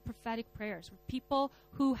prophecies, through prophetic prayers, with people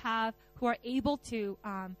who are able to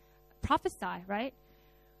prophesy, right?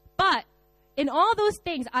 But in all those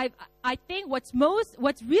things, I think what's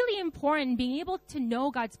really important in being able to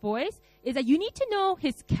know God's voice is that you need to know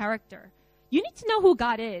his character. You need to know who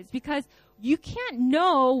God is, because you can't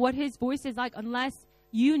know what his voice is like unless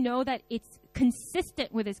you know that it's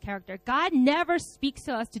consistent with his character. God never speaks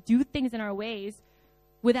to us to do things in our ways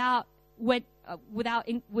with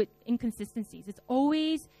inconsistencies. It's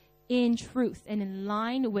always in truth and in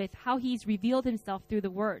line with how he's revealed himself through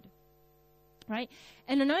the word, right?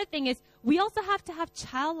 And another thing is we also have to have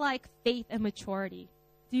childlike faith and maturity.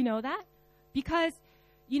 Do you know that? Because,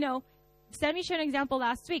 Sammy shared an example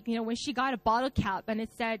last week, when she got a bottle cap and it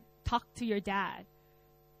said, talk to your dad.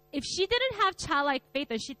 If she didn't have childlike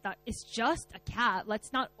faith and she thought, it's just a cat,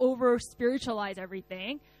 let's not over-spiritualize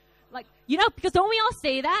everything. Because don't we all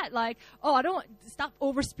say that? I don't stop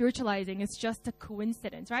over spiritualizing. It's just a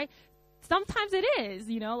coincidence, right? Sometimes it is,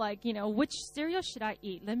 which cereal should I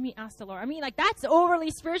eat? Let me ask the Lord. That's overly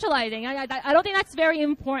spiritualizing. I don't think that's very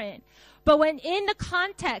important. But when in the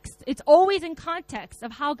context, it's always in context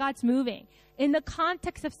of how God's moving. In the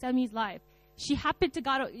context of Semi's life, she happened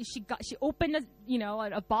to she opened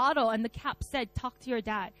a bottle and the cap said, talk to your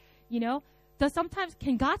dad.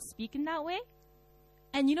 Can God speak in that way?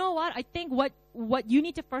 And you know what? I think what you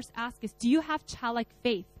need to first ask is, do you have childlike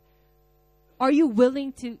faith? Are you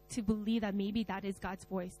willing to believe that maybe that is God's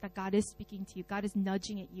voice, that God is speaking to you, God is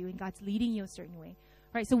nudging at you, and God's leading you a certain way?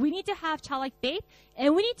 Right? So we need to have childlike faith,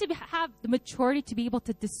 and we need to have the maturity to be able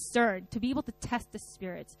to discern, to be able to test the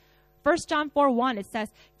spirits. 1 John 4:1, it says,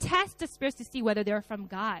 test the spirits to see whether they're from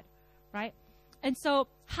God, right? And so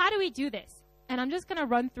how do we do this? And I'm just going to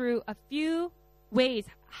run through a few ways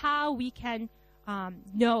how we can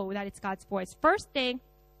know that it's God's voice. First thing,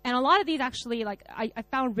 and a lot of these actually, I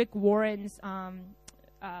found Rick Warren's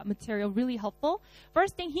material really helpful.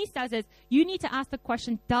 First thing he says is, you need to ask the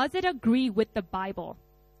question, does it agree with the Bible?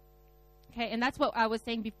 Okay, and that's what I was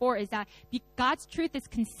saying before, is that God's truth is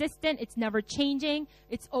consistent, it's never changing,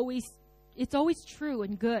 it's always true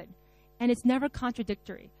and good, and it's never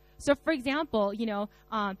contradictory. So for example, give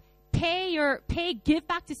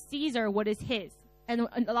back to Caesar what is his. And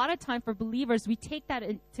a lot of time for believers, we take that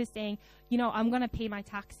into saying, I'm going to pay my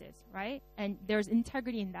taxes, right? And there's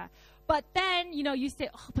integrity in that. But then, you say,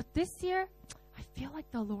 but this year, I feel like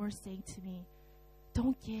the Lord's saying to me,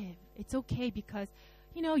 don't give. It's okay because,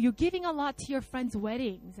 you're giving a lot to your friends'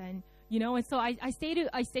 weddings. And, and so I say to,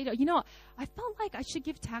 I felt like I should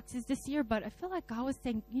give taxes this year, but I feel like God was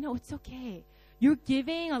saying, it's okay. You're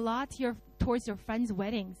giving a lot towards your friends'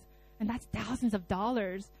 weddings, and that's thousands of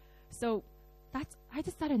dollars. So I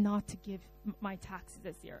decided not to give my taxes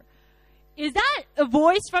this year. Is that a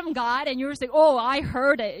voice from God? And you're saying, I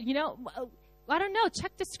heard it. I don't know.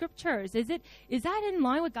 Check the scriptures. Is that in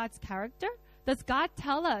line with God's character? Does God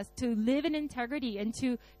tell us to live in integrity and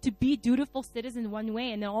to be dutiful citizens one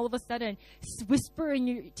way, and then all of a sudden whisper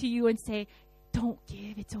to you and say, don't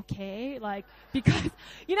give, it's okay? Because,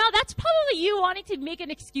 that's probably you wanting to make an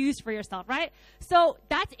excuse for yourself, right? So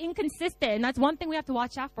that's inconsistent, and that's one thing we have to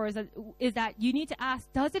watch out for, is that you need to ask,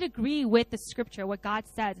 does it agree with the scripture, what God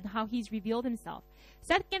says, and how he's revealed himself?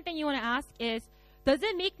 Second thing you want to ask is, does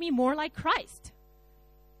it make me more like Christ?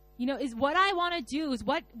 Is what I want to do, is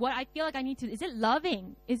what I feel like I need to, is it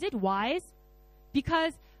loving? Is it wise?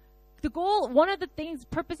 Because the goal, one of the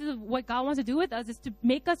purposes of what God wants to do with us is to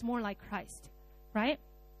make us more like Christ, right?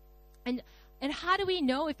 And how do we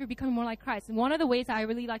know if you're becoming more like Christ? And one of the ways that I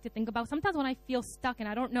really like to think about, sometimes when I feel stuck and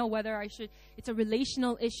I don't know whether it's a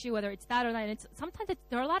relational issue, whether it's that or that, and sometimes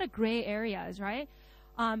there are a lot of gray areas, right?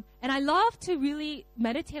 And I love to really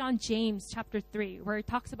meditate on James chapter 3, where it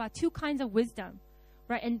talks about two kinds of wisdom,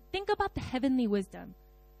 right? And think about the heavenly wisdom.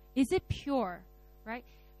 Is it pure, right?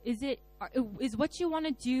 Is what you want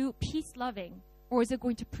to do peace-loving, or is it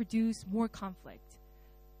going to produce more conflict?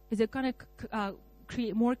 Is it going to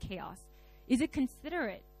create more chaos? Is it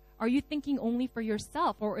considerate? Are you thinking only for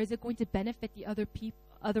yourself, or is it going to benefit the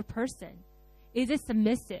other person? Is it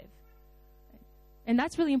submissive? And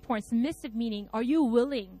that's really important. Submissive meaning, are you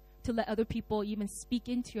willing to let other people even speak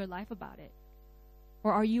into your life about it?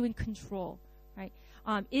 Or are you in control, right?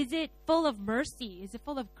 Is it full of mercy? Is it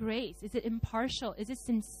full of grace? Is it impartial? Is it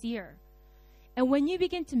sincere? And when you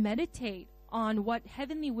begin to meditate on what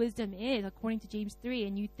heavenly wisdom is, according to James 3,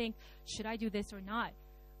 and you think, should I do this or not?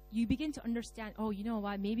 You begin to understand, oh, you know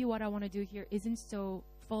what? Maybe what I want to do here isn't so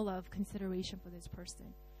full of consideration for this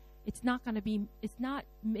person. It's not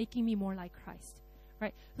making me more like Christ,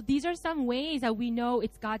 right? So these are some ways that we know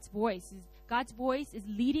it's God's voice. God's voice is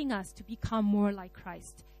leading us to become more like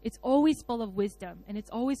Christ. It's always full of wisdom, and it's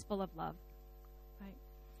always full of love,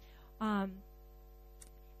 right?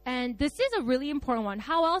 And this is a really important one.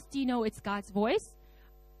 How else do you know it's God's voice?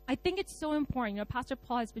 I think it's so important. Pastor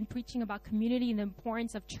Paul has been preaching about community and the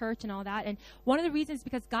importance of church and all that. And one of the reasons is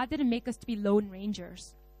because God didn't make us to be lone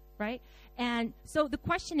rangers, right? And so the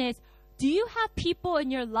question is, do you have people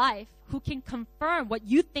in your life who can confirm what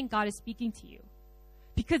you think God is speaking to you?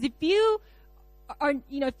 Because if you are,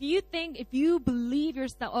 if you believe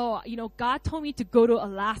yourself, God told me to go to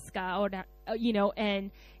Alaska or that,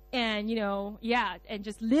 and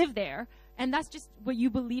just live there. And that's just what you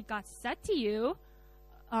believe God said to you.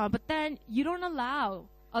 But then you don't allow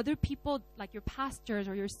other people like your pastors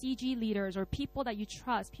or your CG leaders or people that you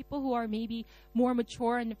trust, people who are maybe more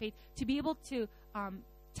mature in the faith, to be able to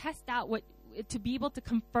test out to be able to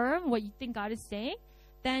confirm what you think God is saying,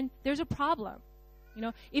 then there's a problem.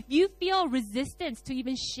 If you feel resistance to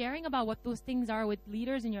even sharing about what those things are with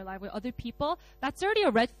leaders in your life, with other people, that's already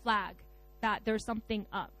a red flag that there's something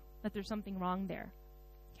up, that there's something wrong there.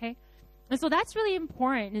 Okay? And so that's really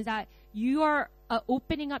important, is that you are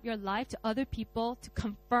opening up your life to other people to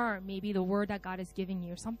confirm maybe the word that God is giving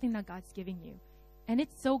you or something that God's giving you. And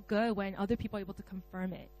it's so good when other people are able to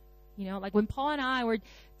confirm it. Like when Paul and I were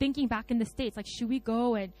thinking back in the States, like, should we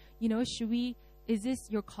go and, is this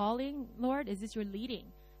your calling, Lord? Is this your leading?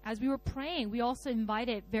 As we were praying, we also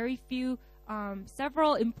invited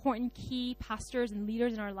several important key pastors and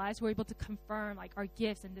leaders in our lives who were able to confirm like our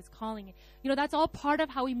gifts and this calling. That's all part of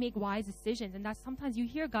how we make wise decisions. And that's sometimes you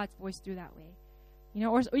hear God's voice through that way.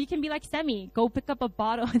 Or you can be like Semi, go pick up a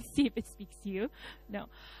bottle and see if it speaks to you. No,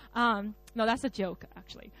 that's a joke,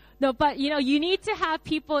 actually. No, but, you need to have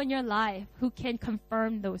people in your life who can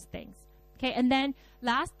confirm those things. Okay, and then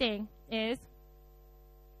last thing is,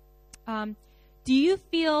 do you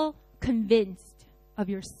feel convinced of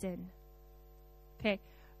your sin? Okay,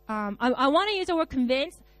 I want to use the word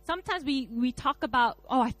convinced. Sometimes we talk about,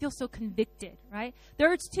 I feel so convicted, right?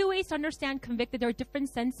 There's two ways to understand convicted. There are different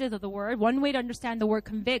senses of the word. One way to understand the word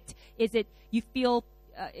convict is you feel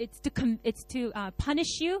it's to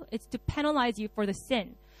punish you, it's to penalize you for the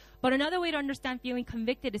sin. But another way to understand feeling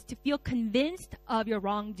convicted is to feel convinced of your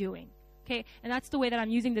wrongdoing. Okay, and that's the way that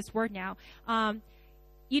I'm using this word now. Romans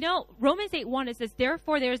 8:1, it says,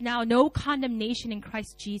 therefore there is now no condemnation in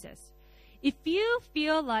Christ Jesus. If you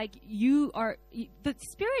feel like the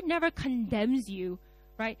Spirit never condemns you,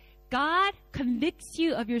 right? God convicts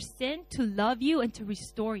you of your sin to love you and to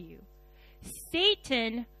restore you.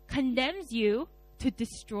 Satan condemns you to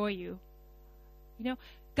destroy you.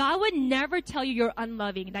 God would never tell you you're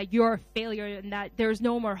unloving, that you're a failure, and that there's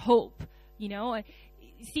no more hope.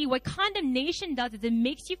 See, what condemnation does is it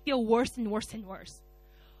makes you feel worse and worse and worse.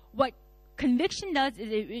 What conviction does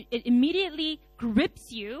is it immediately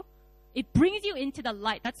grips you. It brings you into the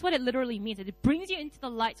light. That's what it literally means. It brings you into the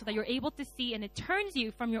light so that you're able to see, and it turns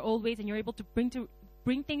you from your old ways, and you're able to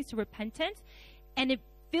bring things to repentance, and it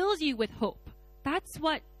fills you with hope. That's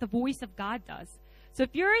what the voice of God does. So if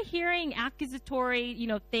you're hearing accusatory,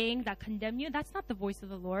 things that condemn you, that's not the voice of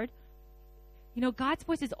the Lord. God's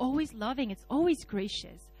voice is always loving. It's always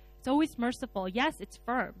gracious. It's always merciful. Yes, it's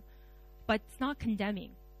firm, but it's not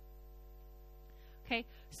condemning. Okay,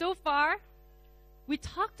 so far, we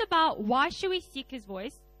talked about why should we seek His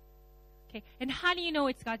voice. Okay, and how do you know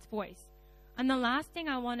it's God's voice? And the last thing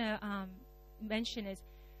I want to mention is,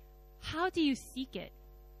 how do you seek it?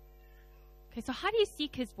 Okay, so how do you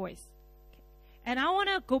seek his voice? Okay. And I want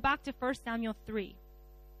to go back to 1 Samuel 3.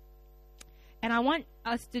 And I want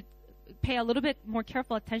us to pay a little bit more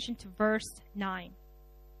careful attention to verse 9.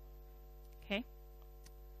 Okay?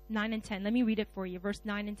 9 and 10. Let me read it for you. Verse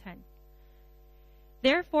 9 and 10.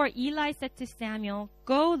 Therefore Eli said to Samuel,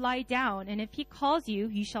 "Go lie down, and if he calls you,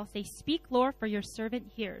 you shall say, 'Speak, Lord, for your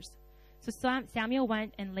servant hears.' So Samuel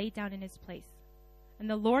went and lay down in his place. And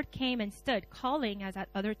the Lord came and stood, calling as at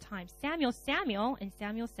other times, 'Samuel, Samuel.' And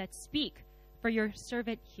Samuel said, 'Speak, for your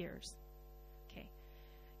servant hears.'" Okay.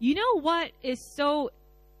 You know what is so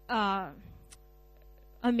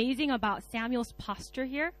amazing about Samuel's posture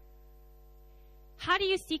here? How do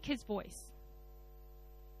you seek his voice?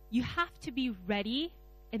 You have to be ready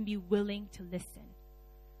and be willing to listen.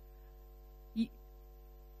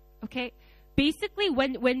 Okay? Basically,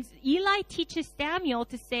 when Eli teaches Samuel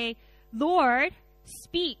to say, "Lord,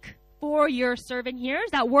 speak, for your servant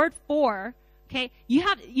hears," that word "for," okay, you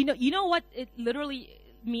know what it literally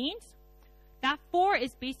means? That "for"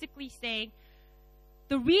 is basically saying,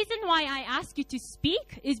 the reason why I ask you to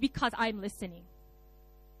speak is because I'm listening.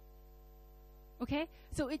 Okay?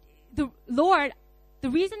 So the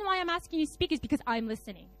reason why I'm asking you to speak is because I'm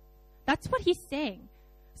listening. That's what he's saying.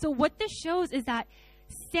 So what this shows is that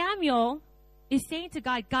Samuel is saying to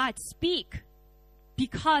God, "God, speak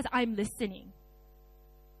because I'm listening."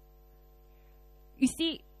 You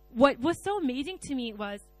see, what was so amazing to me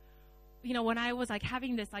was, when I was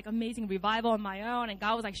having this amazing revival on my own, and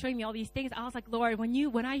God was showing me all these things, I was like, "Lord,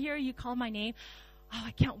 when I hear you call my name,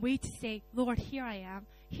 I can't wait to say, 'Lord, here I am.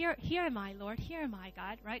 Here am I, Lord. Here am I,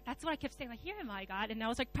 God,'" right? That's what I kept saying, "Here am I, God." And I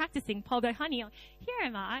was practicing Paul by honey, "Here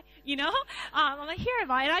am I," I'm like, "Here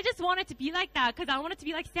am I." And I just wanted to be like that because I wanted to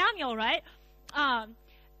be like Samuel, right?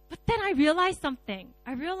 But then I realized something.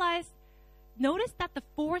 Notice that the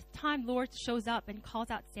fourth time Lord shows up and calls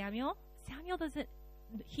out Samuel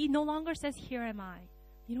he no longer says, "Here am I."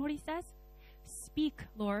 You know what he says? "Speak,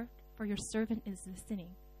 Lord, for your servant is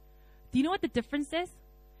listening." Do you know what the difference is?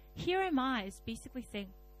 "Here am I" is basically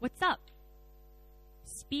saying, "What's up?"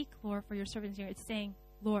 "Speak, Lord, for your servant is here." It's saying,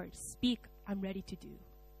 "Lord, speak, I'm ready to do."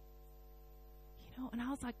 And I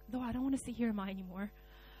was like, "Lord, I don't want to say 'Here am I' anymore.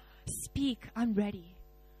 Speak, I'm ready."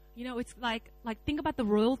 It's like think about the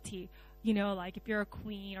royalty. If you're a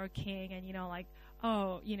queen or a king and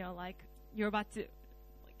you're about to,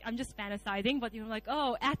 I'm just fantasizing, but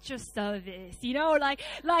 "Oh, at your service," think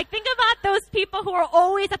about those people who are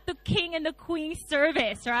always at the king and the queen's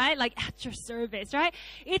service, right? At your service, right?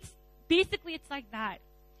 It's like that.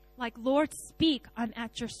 "Lord, speak, I'm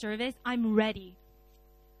at your service, I'm ready."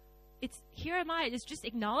 It's "Here am I." It's just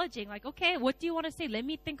acknowledging, "Okay, what do you want to say? Let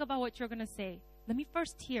me think about what you're going to say. Let me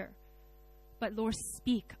first hear. But Lord,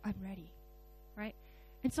 speak, I'm ready." Right?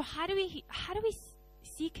 And so how do we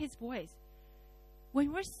seek his voice?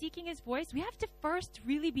 When we're seeking his voice, we have to first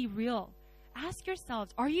really be real. Ask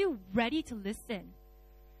yourselves, are you ready to listen?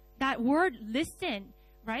 That word "listen,"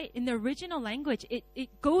 right, in the original language,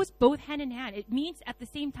 it goes both hand in hand. It means at the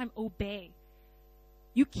same time obey.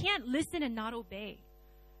 You can't listen and not obey.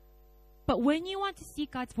 But when you want to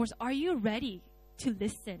seek God's voice, are you ready to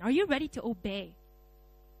listen? Are you ready to obey?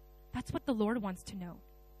 That's what the Lord wants to know.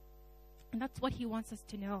 And that's what he wants us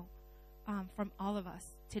to know from all of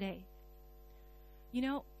us today.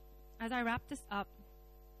 As I wrap this up,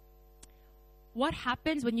 what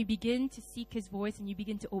happens when you begin to seek his voice and you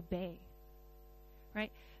begin to obey?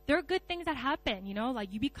 Right? There are good things that happen,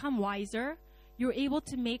 you become wiser. You're able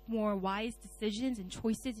to make more wise decisions and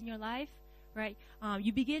choices in your life, right?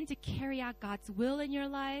 You begin to carry out God's will in your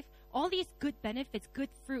life. All these good benefits, good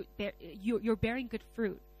fruit, you're bearing good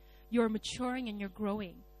fruit. You're maturing and you're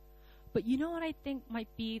growing. But you know what I think might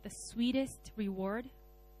be the sweetest reward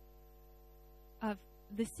of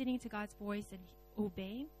listening to God's voice and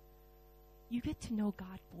obeying? You get to know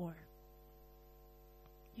God more.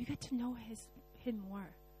 You get to know him more.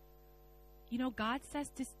 God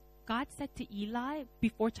said to Eli,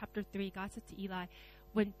 before chapter 3, God said to Eli,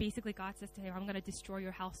 when basically God says to him, "I'm going to destroy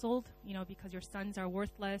your household, because your sons are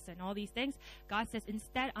worthless and all these things." God says,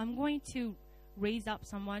 "Instead, I'm going to raise up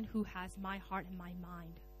someone who has my heart and my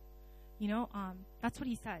mind." That's what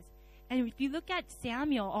he says. And if you look at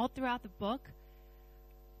Samuel all throughout the book,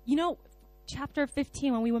 chapter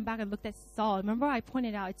 15, when we went back and looked at Saul, remember I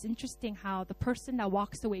pointed out, it's interesting how the person that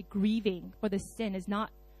walks away grieving for the sin is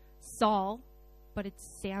not Saul, but it's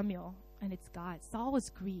Samuel and it's God. Saul was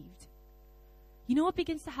grieved. You know what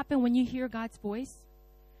begins to happen when you hear God's voice?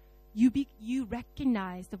 You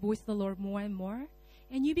recognize the voice of the Lord more and more,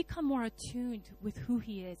 And you become more attuned with who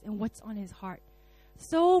He is and what's on His heart.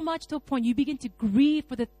 So much to a point you begin to grieve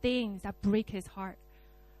for the things that break His heart.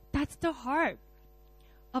 That's the heart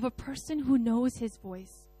of a person who knows His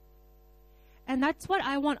voice. And that's what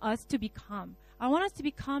I want us to become. I want us to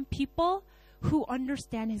become people who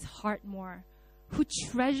understand His heart more, who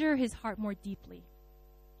treasure His heart more deeply,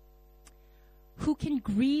 who can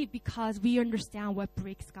grieve because we understand what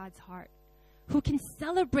breaks God's heart, who can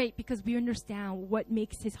celebrate because we understand what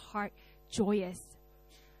makes His heart joyous.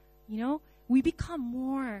 You know, we become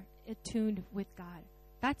more attuned with God.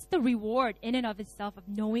 That's the reward in and of itself of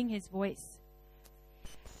knowing His voice.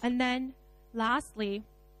 And then lastly,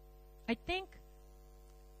 I think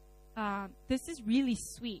this is really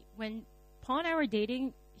sweet. When Paul and I were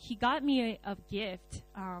dating, he got me a gift,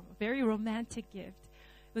 a very romantic gift.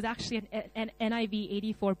 It was actually an NIV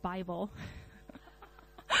 84 Bible.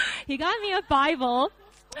 He got me a Bible.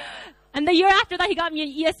 And the year after that, he got me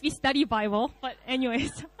an ESV study Bible. But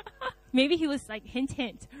anyways, maybe he was like, hint,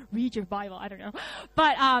 hint, read your Bible. I don't know.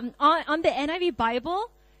 But on the NIV Bible,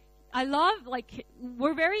 I love, like,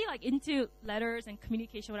 we're very, like, into letters and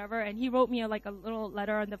communication, whatever. And he wrote me, a little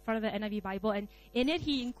letter on the front of the NIV Bible. And in it,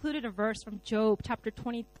 he included a verse from Job, chapter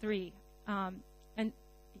 23. And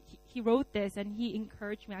he wrote this, and he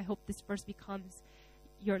encouraged me. I hope this verse becomes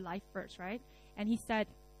your life verse, right? And he said,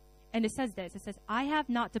 and it says this. It says, I have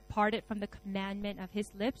not departed from the commandment of His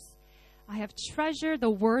lips. I have treasured the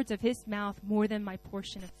words of His mouth more than my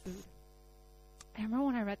portion of food. I remember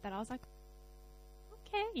when I read that, I was like,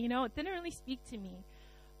 okay, you know, it didn't really speak to me.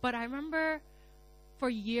 But I remember for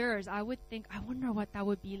years, I would think, I wonder what that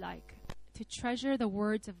would be like, to treasure the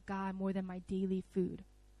words of God more than my daily food,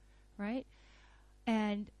 right?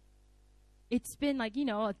 And it's been like, you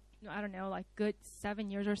know, I don't know, like good 7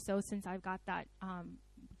 years or so since I've got that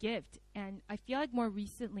gift. And I feel like more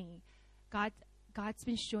recently, God's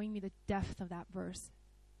been showing me the depth of that verse.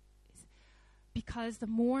 Because the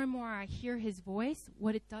more and more I hear His voice,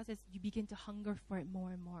 what it does is you begin to hunger for it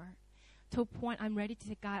more and more. To a point I'm ready to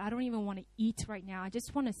say, God, I don't even want to eat right now.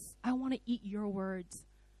 I want to eat your words.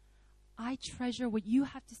 I treasure what you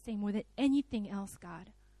have to say more than anything else,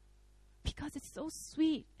 God. Because it's so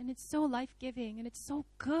sweet and it's so life-giving and it's so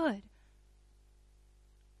good.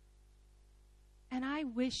 And I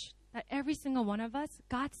wish that every single one of us,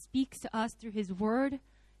 God speaks to us through His word.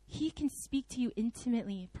 He can speak to you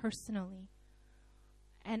intimately, personally.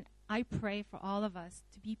 And I pray for all of us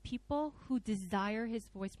to be people who desire His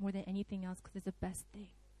voice more than anything else, because it's the best thing.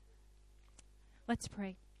 Let's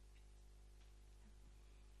pray.